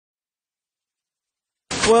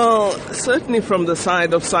Well, certainly from the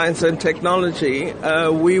side of science and technology,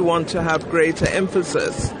 we want to have greater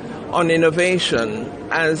emphasis on innovation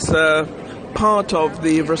as part of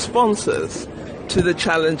the responses to the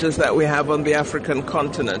challenges that we have on the African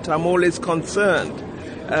continent. I'm always concerned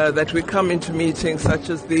that we come into meetings such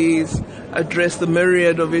as these, address the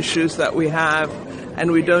myriad of issues that we have,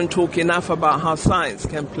 and we don't talk enough about how science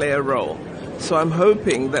can play a role. So I'm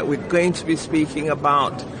hoping that we're going to be speaking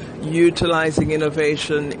about utilizing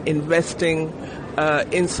innovation, investing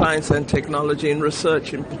in science and technology, in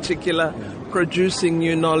research in particular, producing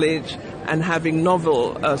new knowledge, and having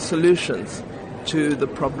novel solutions to the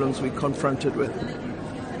problems we're confronted with.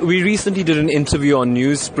 We recently did an interview on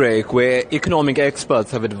Newsbreak where economic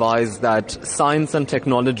experts have advised that science and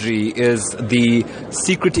technology is the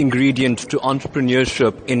secret ingredient to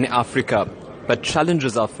entrepreneurship in Africa. But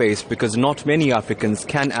challenges are faced because not many Africans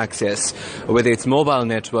can access, whether it's mobile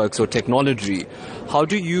networks or technology. How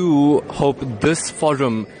do you hope this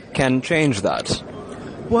forum can change that?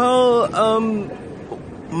 Well,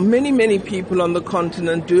 many people on the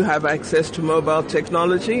continent do have access to mobile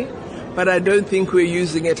technology, but I don't think we're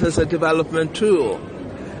using it as a development tool.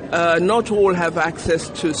 Not all have access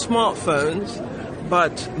to smartphones,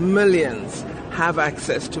 but millions have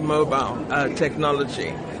access to mobile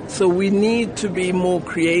technology. So we need to be more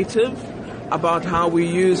creative about how we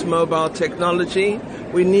use mobile technology.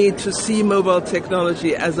 We need to see mobile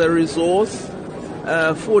technology as a resource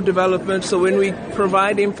for development. So when we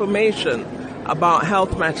provide information about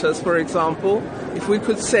health matters, for example, if we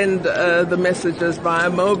could send the messages via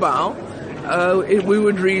mobile, we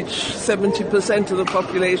would reach 70% of the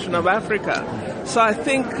population of Africa. So I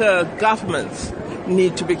think governments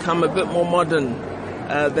need to become a bit more modern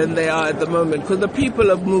than they are at the moment, because the people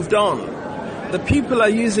have moved on. The people are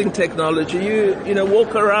using technology. You know,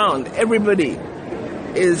 walk around, everybody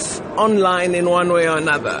is online in one way or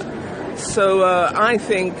another. So I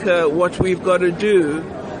think what we've got to do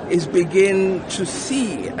is begin to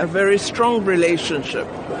see a very strong relationship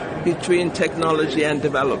between technology and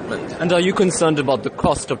development. And are you concerned about the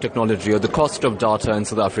cost of technology or the cost of data in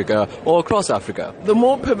South Africa or across Africa? The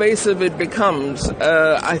more pervasive it becomes,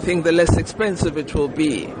 I think the less expensive it will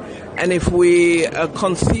be. And if we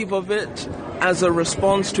conceive of it as a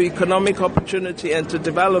response to economic opportunity and to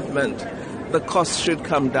development, the cost should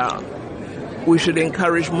come down. We should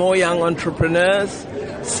encourage more young entrepreneurs,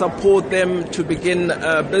 support them to begin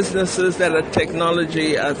businesses that are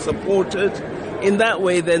technology supported. In that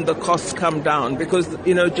way, then the costs come down, because,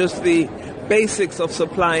 you know, just the basics of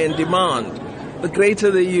supply and demand, the greater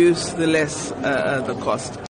the use, the less the cost.